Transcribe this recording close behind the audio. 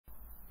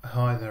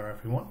Hi there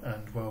everyone,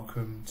 and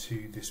welcome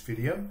to this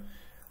video.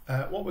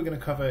 What we're going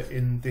to cover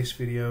in this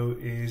video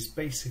is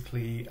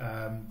basically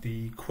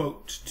the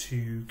quote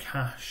to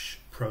cash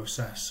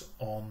process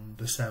on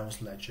the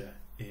sales ledger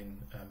in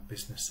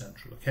Business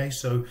Central. Okay,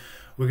 so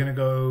we're going to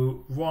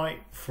go right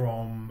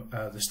from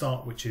the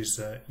start, which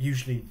is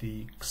usually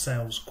the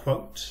sales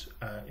quote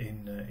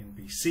in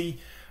BC,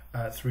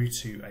 through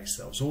to a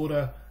sales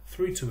order,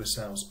 through to a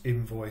sales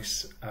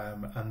invoice,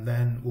 and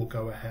then we'll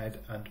go ahead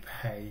and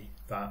pay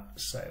that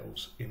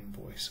sales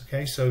invoice.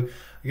 Okay, so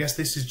I guess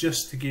this is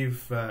just to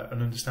give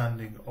an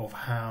understanding of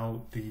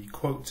how the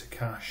quote to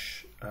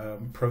cash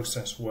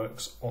process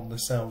works on the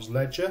sales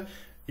ledger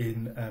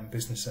in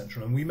Business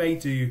Central, and we may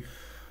do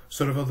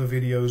sort of other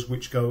videos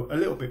which go a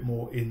little bit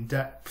more in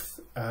depth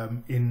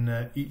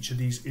in each of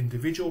these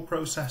individual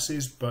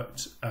processes,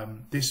 but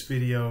this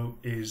video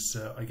is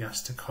I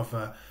guess to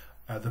cover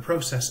the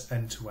process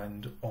end to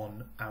end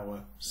on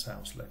our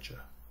sales ledger.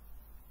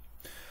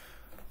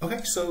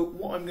 Okay, so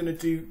what I'm going to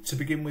do to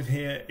begin with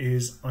here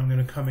is I'm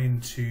going to come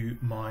into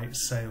my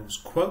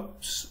sales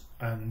quotes,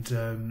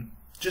 and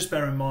just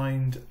bear in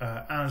mind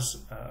as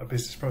a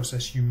business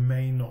process you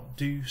may not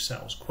do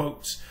sales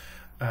quotes,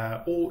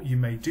 or you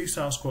may do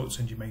sales quotes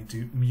and you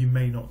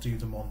may not do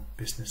them on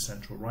Business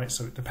Central, right?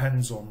 So it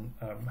depends on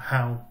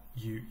how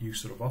you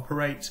sort of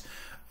operate.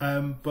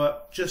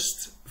 But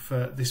just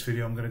for this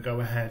video, I'm going to go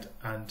ahead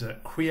and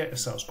create a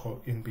sales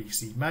quote in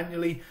BC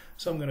manually.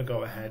 So I'm going to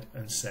go ahead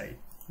and say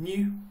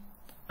new,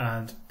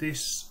 and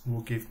this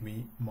will give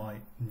me my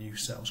new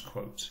sales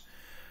quote.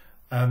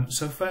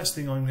 So first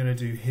thing I'm going to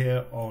do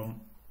here on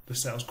the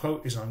sales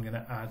quote is I'm going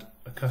to add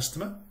a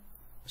customer.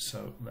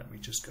 So let me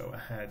just go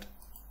ahead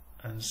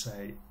and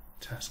say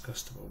test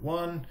customer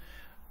 1,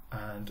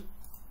 and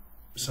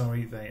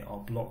sorry, they are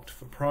blocked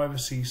for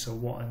privacy, so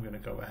what I'm going to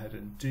go ahead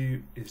and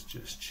do is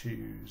just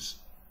choose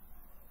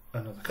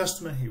another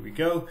customer. Here we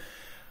go.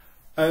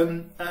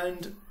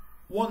 And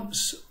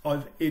once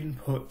I've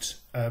input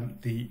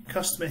the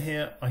customer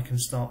here, I can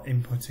start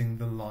inputting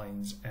the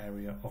lines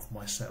area of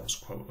my sales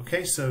quote.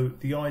 Okay, so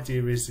the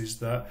idea is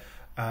that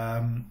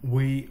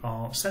we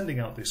are sending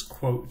out this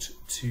quote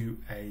to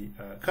a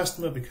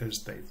customer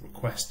because they've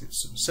requested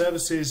some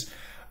services,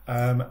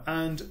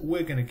 and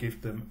we're going to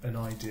give them an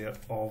idea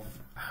of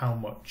how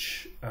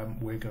much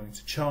we're going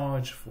to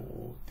charge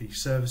for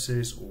these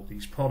services or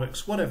these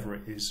products, whatever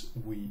it is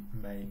we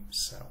may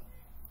sell.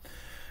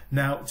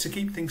 Now, to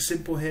keep things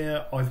simple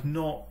here, I've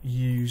not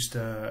used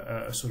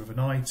a sort of an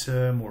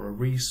item or a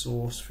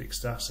resource,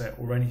 fixed asset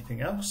or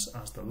anything else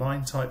as the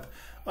line type.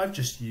 I've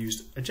just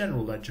used a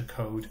general ledger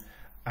code,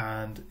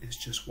 and it's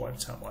just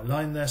wiped out my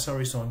line there,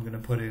 sorry. So I'm going to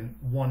put in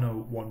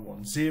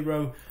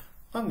 10110.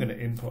 I'm going to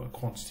input a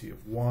quantity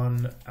of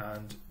 1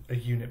 and a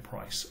unit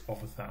price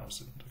of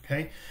 1,000.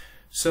 Okay,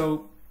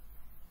 so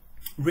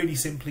really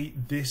simply,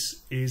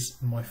 this is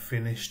my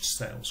finished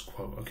sales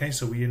quote. Okay,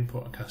 so we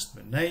input a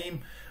customer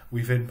name,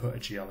 we've input a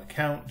GL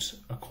account,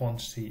 a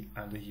quantity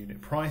and a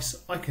unit price.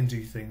 I can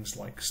do things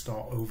like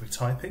start over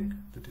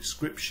typing the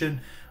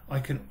description. I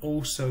can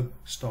also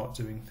start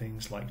doing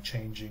things like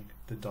changing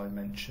the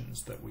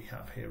dimensions that we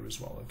have here as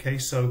well. Okay,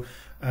 so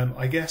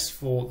I guess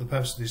for the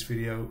purpose of this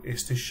video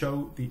is to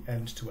show the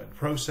end-to-end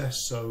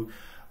process, so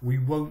we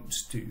won't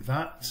do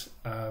that,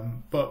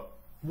 but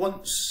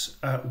once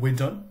we're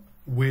done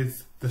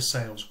with the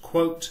sales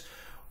quote,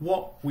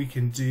 what we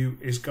can do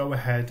is go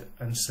ahead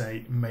and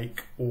say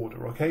make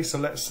order. Okay, so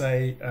let's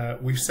say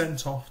we've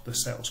sent off the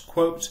sales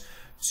quote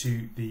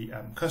to the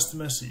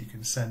customer, so you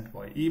can send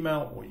by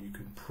email or you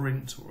can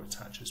print or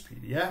attach as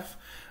PDF.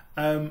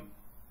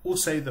 We'll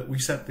say that we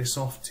sent this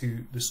off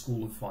to the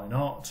School of Fine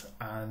Art,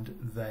 and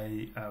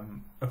they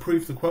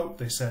approved the quote.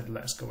 They said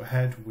let's go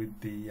ahead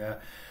with the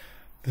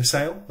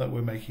sale that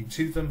we're making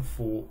to them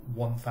for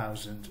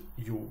 1,000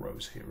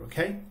 euros here.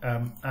 Okay,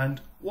 and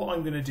what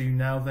I'm going to do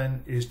now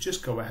then is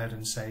just go ahead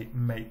and say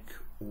make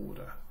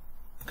order.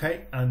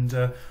 Okay, and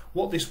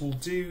what this will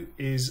do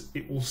is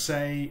it will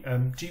say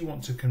do you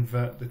want to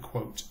convert the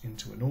quote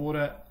into an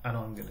order, and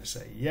I'm going to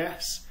say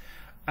yes.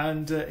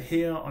 And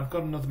here I've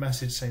got another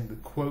message saying the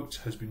quote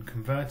has been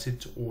converted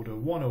to order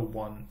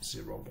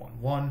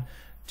 101011.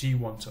 Do you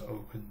want to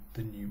open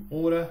the new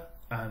order?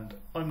 And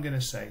I'm going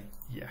to say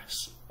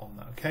yes on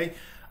that. Okay,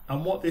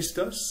 and what this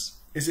does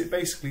is it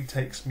basically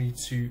takes me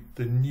to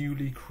the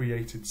newly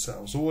created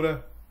sales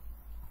order,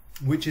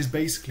 which is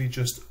basically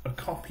just a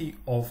copy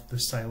of the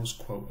sales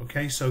quote.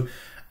 Okay, so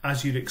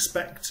as you'd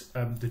expect,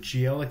 the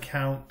GL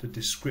account, the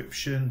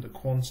description, the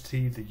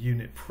quantity, the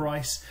unit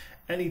price,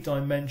 any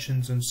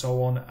dimensions and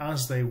so on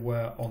as they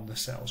were on the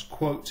sales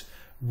quote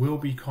will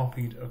be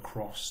copied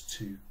across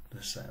to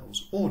the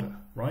sales order,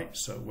 right?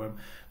 So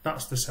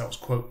that's the sales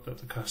quote that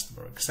the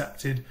customer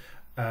accepted,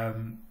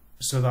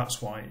 so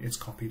that's why it's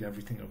copied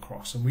everything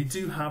across. And we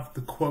do have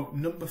the quote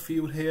number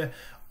field here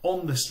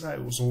on the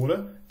sales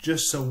order,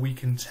 just so we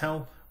can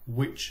tell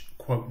which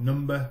quote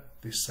number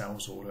this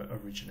sales order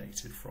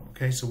originated from.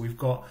 Okay, so we've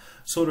got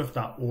sort of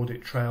that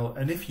audit trail,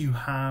 and if you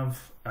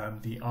have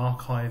the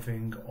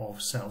archiving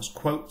of sales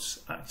quotes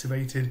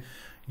activated,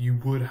 you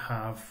would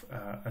have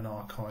an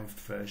archived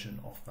version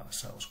of that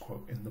sales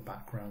quote in the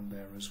background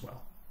there as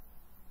well.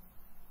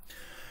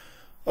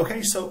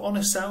 Okay, so on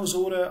a sales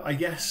order, I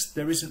guess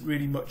there isn't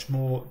really much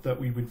more that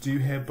we would do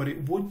here, but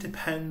it would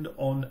depend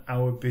on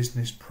our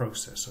business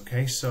process.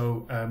 Okay,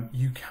 so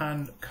you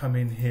can come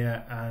in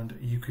here and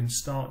you can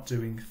start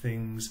doing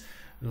things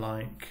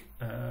like,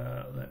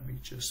 let me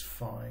just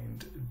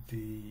find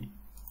the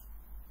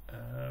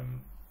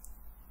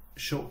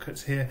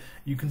shortcuts here.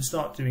 You can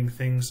start doing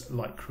things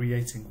like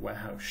creating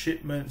warehouse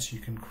shipments, you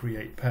can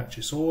create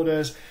purchase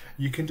orders,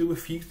 you can do a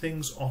few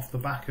things off the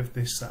back of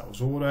this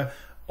sales order.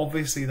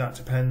 Obviously that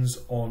depends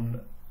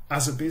on,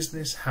 as a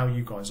business, how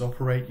you guys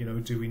operate. You know,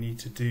 do we need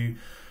to do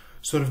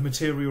sort of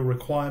material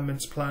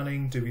requirements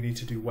planning? Do we need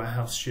to do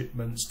warehouse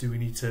shipments? Do we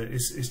need to,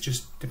 it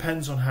just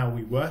depends on how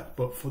we work.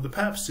 But for the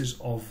purposes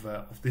of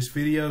this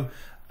video,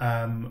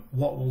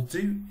 what we'll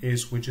do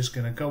is we're just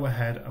going to go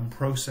ahead and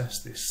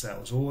process this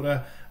sales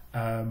order,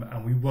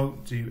 and we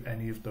won't do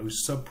any of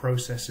those sub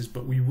processes,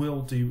 but we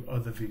will do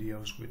other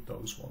videos with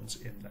those ones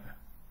in there.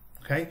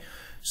 Okay,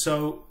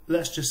 so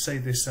let's just say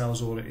this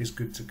sales order is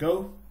good to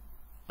go.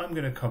 I'm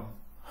going to come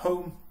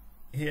home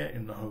here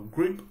in the home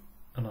group,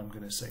 and I'm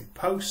going to say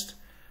post,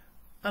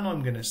 and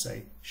I'm going to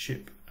say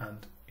ship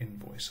and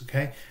invoice.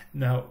 Okay,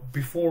 now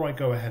before I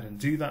go ahead and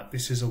do that,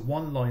 this is a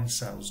one-line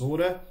sales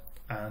order,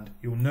 and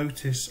you'll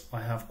notice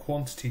I have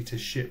quantity to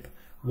ship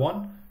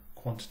 1,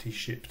 quantity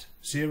shipped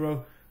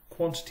 0,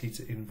 quantity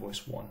to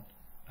invoice 1,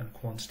 and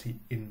quantity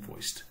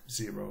invoiced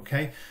 0.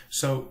 Okay,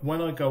 so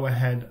when I go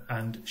ahead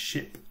and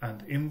ship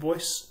and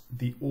invoice,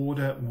 the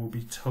order will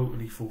be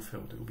totally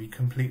fulfilled. It will be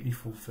completely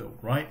fulfilled,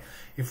 right?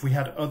 If we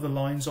had other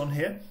lines on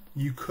here,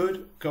 you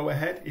could go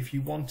ahead if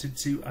you wanted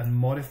to and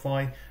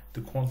modify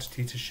the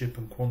quantity to ship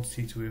and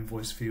quantity to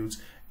invoice fields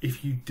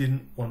if you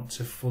didn't want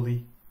to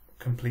fully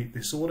complete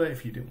this order,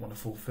 if you didn't want to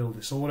fulfill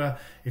this order,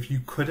 if you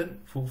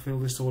couldn't fulfill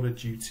this order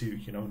due to,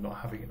 you know,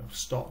 not having enough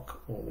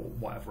stock or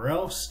whatever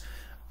else,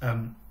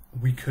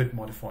 we could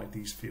modify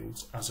these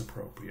fields as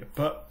appropriate.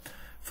 But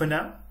for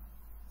now,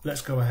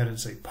 let's go ahead and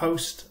say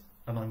post,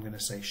 and I'm going to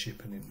say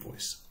ship and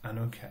invoice, and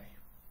okay.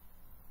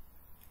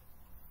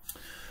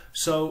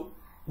 So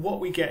what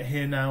we get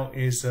here now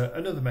is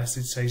another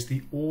message says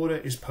the order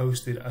is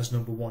posted as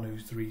number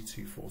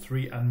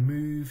 103243 and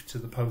moved to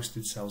the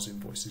posted sales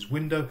invoices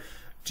window.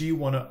 Do you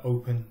want to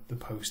open the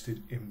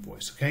posted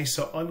invoice? Okay,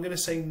 so I'm going to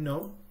say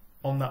no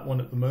on that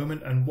one at the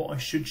moment. And what I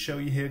should show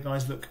you here,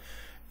 guys, look,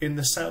 in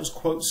the sales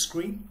quote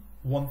screen,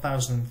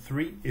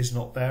 1003 is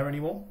not there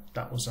anymore.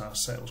 That was our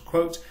sales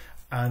quote.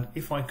 And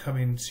if I come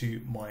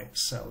into my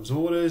sales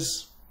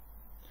orders,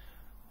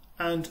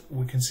 and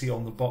we can see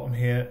on the bottom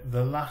here,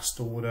 the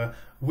last order,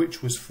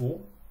 which was for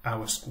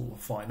our School of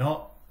Fine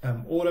Art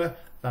order,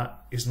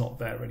 that is not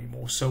there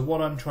anymore. So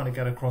what I'm trying to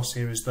get across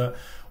here is that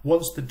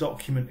once the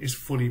document is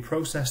fully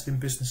processed in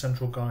Business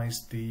Central,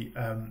 guys, the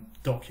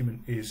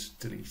document is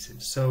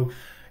deleted. So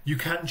you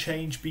can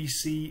change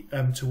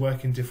BC to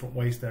work in different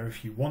ways there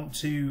if you want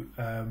to,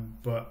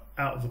 but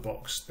out of the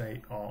box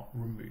they are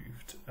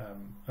removed.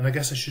 And I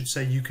guess I should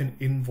say you can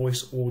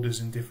invoice orders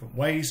in different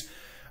ways,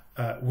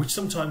 which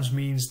sometimes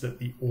means that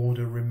the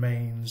order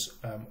remains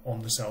on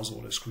the sales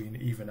order screen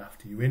even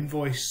after you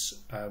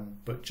invoice,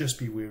 but just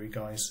be wary,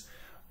 guys,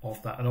 of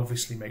that, and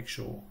obviously make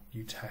sure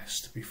you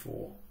test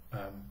before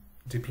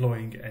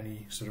deploying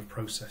any sort of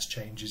process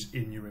changes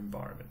in your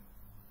environment.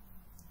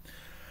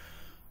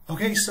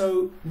 Okay,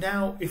 so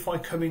now if I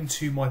come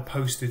into my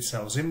posted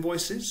sales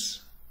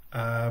invoices,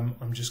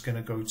 I'm just going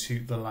to go to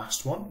the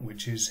last one,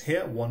 which is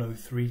here,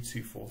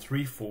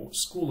 103243 for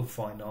School of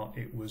Fine Art.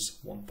 It was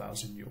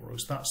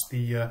 €1,000. That's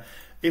the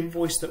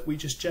invoice that we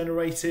just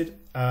generated,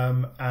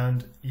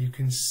 and you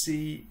can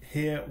see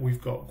here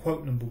we've got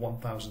quote number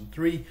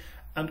 1003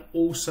 and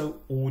also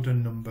order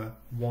number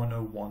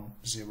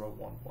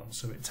 101011.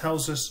 So it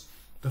tells us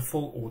the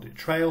full audit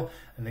trail,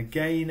 and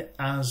again,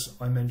 as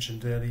I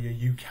mentioned earlier,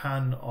 you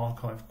can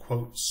archive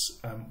quotes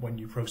when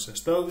you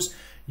process those.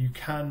 You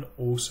can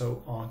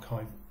also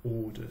archive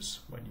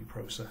orders when you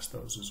process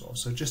those as well.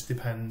 So it just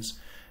depends,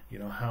 you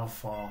know, how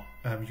far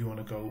you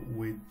want to go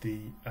with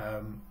the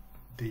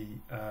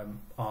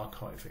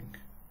archiving.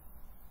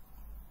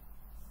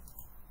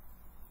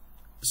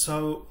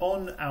 So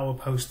on our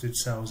posted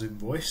sales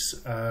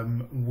invoice,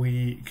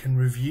 we can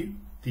review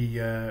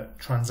the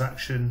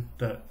transaction,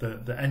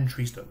 the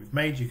entries that we've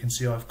made. You can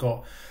see I've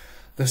got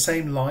the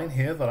same line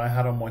here that I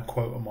had on my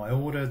quote on my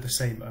order, the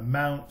same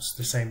amounts,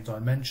 the same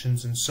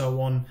dimensions, and so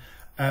on.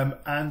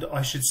 And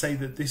I should say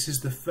that this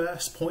is the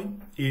first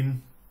point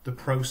in the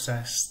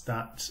process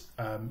that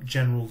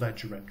general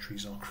ledger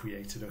entries are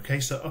created. Okay,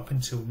 so up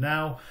until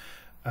now,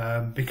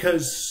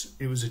 because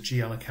it was a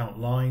GL account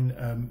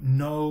line,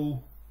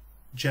 no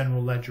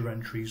general ledger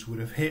entries would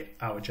have hit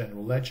our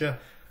general ledger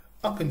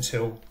up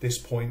until this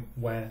point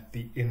where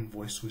the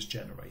invoice was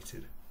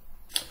generated.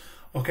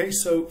 Okay,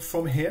 so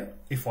from here,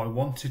 if I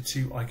wanted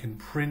to, I can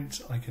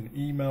print, I can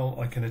email,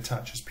 I can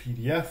attach as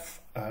PDF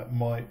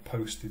my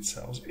posted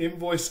sales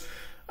invoice,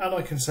 and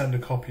I can send a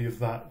copy of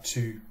that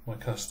to my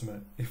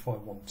customer if I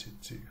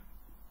wanted to.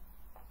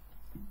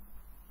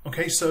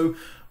 Okay, so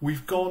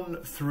we've gone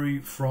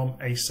through from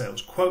a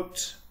sales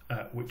quote,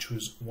 which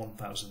was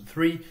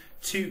 1003,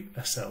 to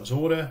a sales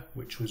order,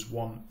 which was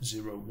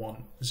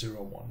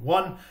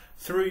 101011,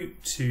 through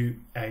to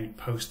a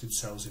posted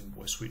sales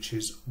invoice, which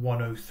is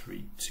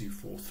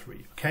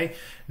 103243. Okay,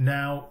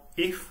 now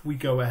if we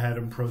go ahead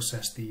and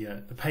process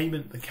the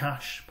payment, the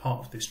cash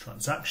part of this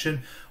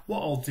transaction, what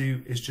I'll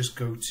do is just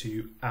go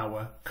to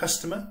our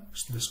customer,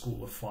 the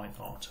School of Fine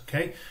Art.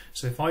 Okay,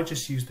 so if I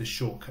just use the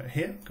shortcut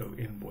here, go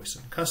invoice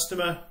and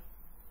customer,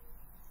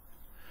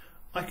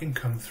 I can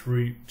come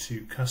through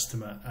to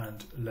customer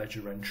and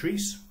ledger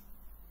entries.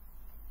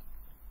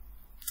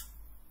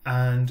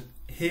 And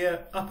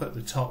here up at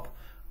the top,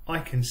 I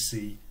can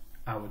see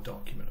our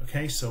document.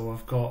 Okay, so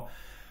I've got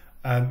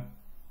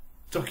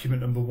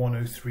document number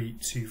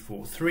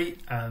 103243,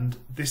 and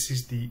this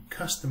is the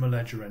customer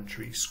ledger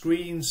entry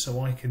screen, so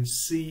I can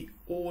see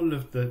all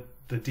of the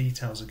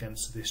details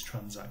against this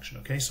transaction.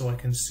 Okay, so I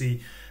can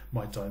see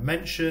my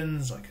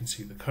dimensions, I can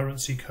see the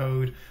currency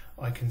code,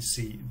 I can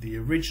see the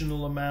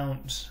original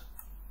amount,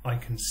 I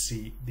can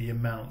see the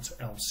amount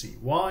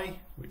LCY,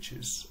 which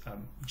is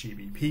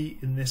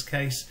GBP in this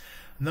case,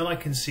 and then I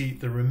can see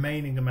the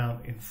remaining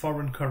amount in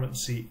foreign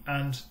currency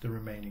and the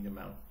remaining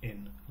amount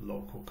in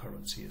local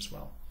currency as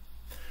well.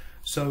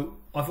 So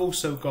I've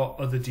also got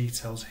other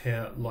details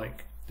here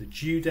like the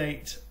due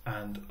date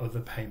and other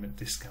payment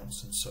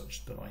discounts and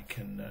such that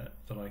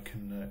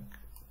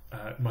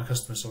my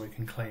customer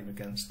can claim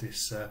against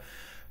this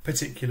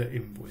particular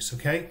invoice.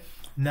 Okay,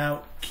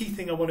 now key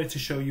thing I wanted to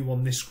show you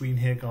on this screen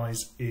here,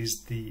 guys,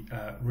 is the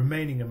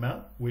remaining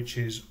amount, which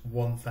is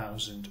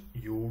 1,000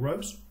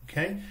 euros.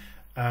 Okay,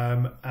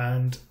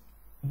 and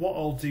what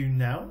I'll do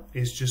now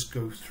is just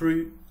go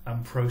through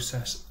and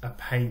process a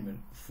payment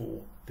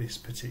for this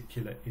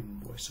particular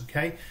invoice.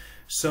 Okay,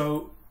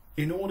 so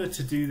in order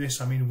to do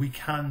this, I mean, we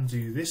can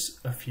do this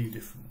a few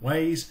different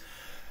ways,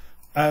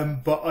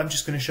 but I'm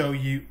just going to show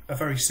you a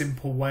very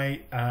simple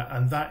way,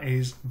 and that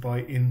is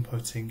by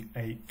inputting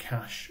a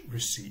cash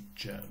receipt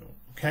journal.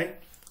 Okay,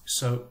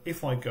 so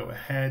if I go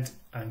ahead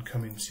and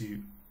come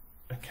into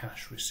a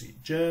cash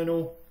receipt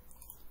journal,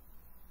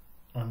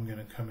 I'm going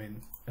to come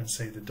in and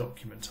say the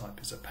document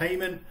type is a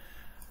payment,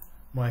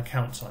 my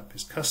account type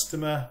is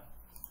customer,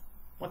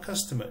 my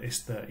customer is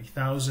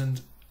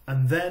 30,000,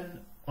 and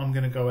then I'm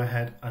going to go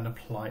ahead and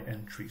apply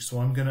entry. So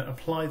I'm going to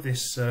apply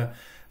this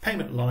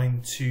payment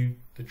line to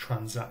the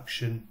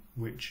transaction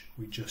which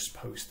we just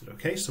posted.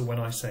 Okay, so when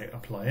I say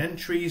apply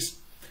entries,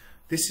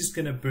 this is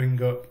going to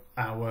bring up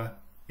our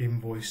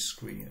invoice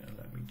screen, and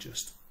let me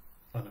just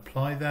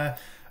unapply there,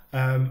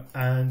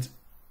 and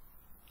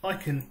I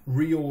can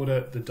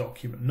reorder the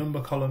document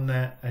number column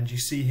there, and you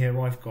see here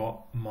I've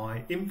got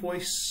my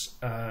invoice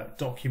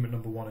document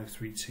number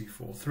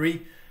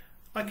 103243.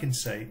 I can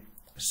say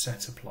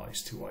set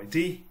applies to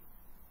ID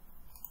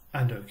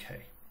and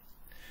OK.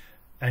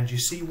 And you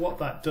see what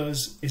that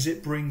does is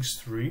it brings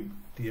through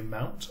the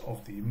amount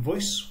of the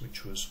invoice,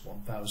 which was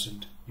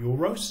 1,000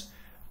 euros,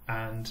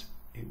 and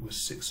it was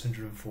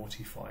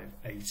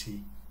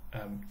 645.80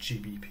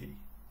 GBP.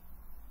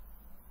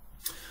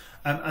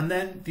 And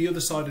then the other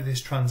side of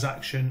this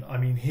transaction, I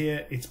mean,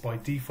 here it's by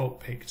default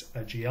picked a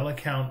GL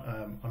account.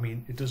 I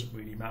mean, it doesn't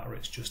really matter,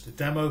 it's just a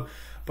demo,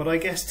 but I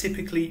guess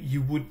typically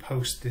you would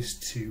post this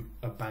to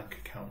a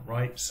bank account,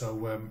 right?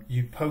 So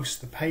you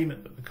post the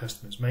payment that the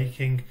customer's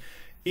making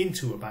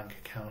into a bank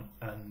account,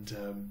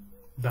 and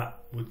that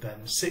would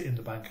then sit in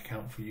the bank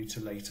account for you to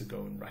later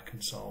go and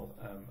reconcile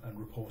and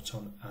report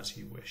on as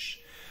you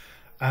wish.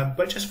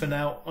 But just for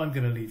now, I'm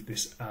going to leave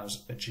this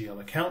as a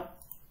GL account.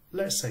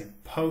 Let's say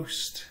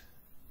post,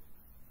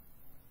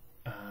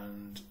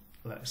 and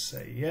let's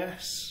say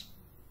yes.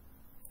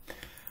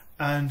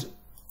 And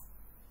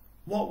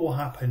what will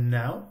happen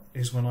now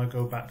is when I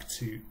go back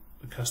to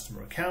the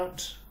customer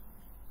account,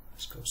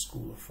 let's go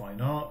School of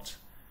Fine Art,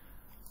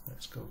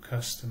 let's go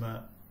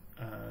customer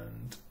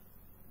and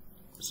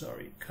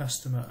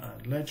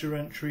ledger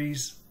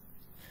entries.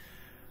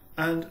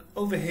 And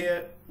over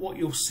here, what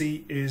you'll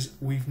see is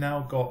we've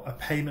now got a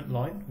payment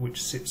line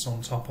which sits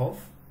on top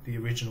of the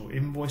original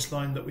invoice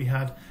line that we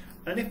had.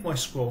 And if I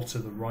scroll to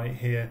the right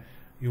here,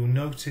 you'll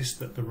notice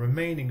that the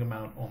remaining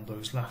amount on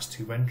those last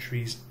two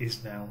entries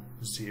is now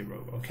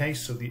 0. Okay,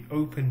 so the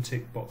open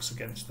tick box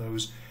against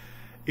those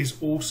is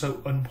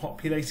also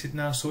unpopulated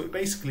now. So it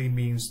basically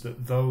means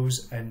that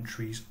those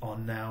entries are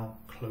now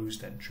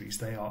closed entries.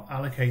 They are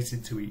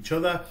allocated to each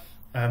other.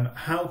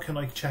 How can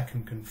I check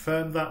and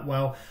confirm that?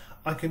 Well,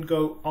 I can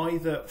go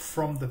either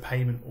from the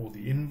payment or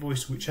the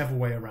invoice, whichever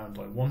way around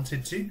I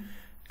wanted to.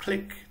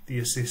 Click the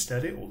assist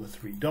edit or the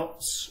three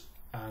dots,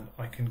 and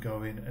I can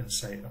go in and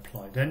say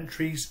applied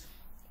entries,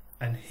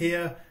 and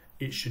here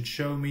it should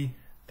show me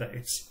that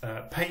it's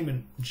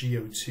payment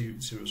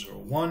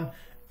GO2001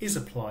 is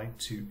applied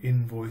to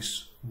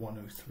invoice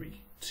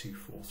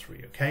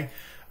 103243. Okay,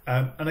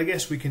 and I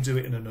guess we can do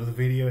it in another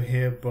video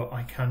here, but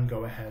I can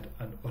go ahead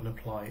and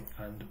unapply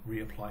and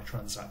reapply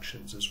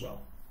transactions as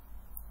well.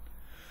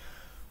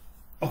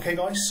 Okay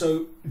guys,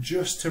 so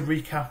just to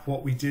recap,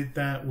 what we did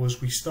there was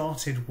we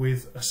started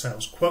with a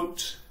sales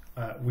quote,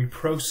 we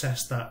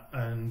processed that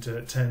and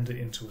turned it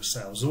into a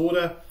sales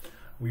order.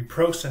 We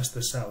processed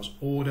the sales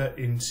order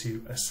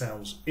into a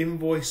sales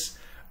invoice,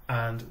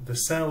 and the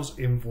sales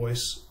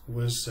invoice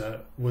was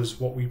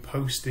what we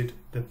posted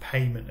the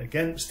payment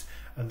against,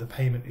 and the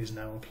payment is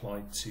now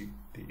applied to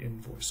the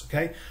invoice.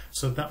 Okay,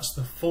 so that's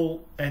the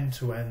full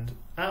end-to-end,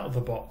 out of the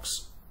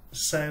box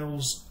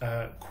sales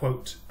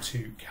quote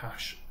to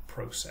cash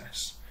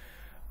process.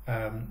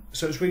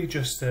 So it's really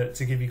just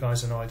to give you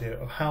guys an idea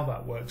of how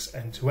that works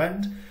end to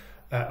end.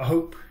 I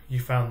hope you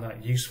found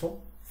that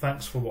useful.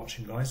 Thanks for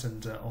watching guys,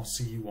 and I'll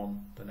see you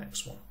on the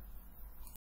next one.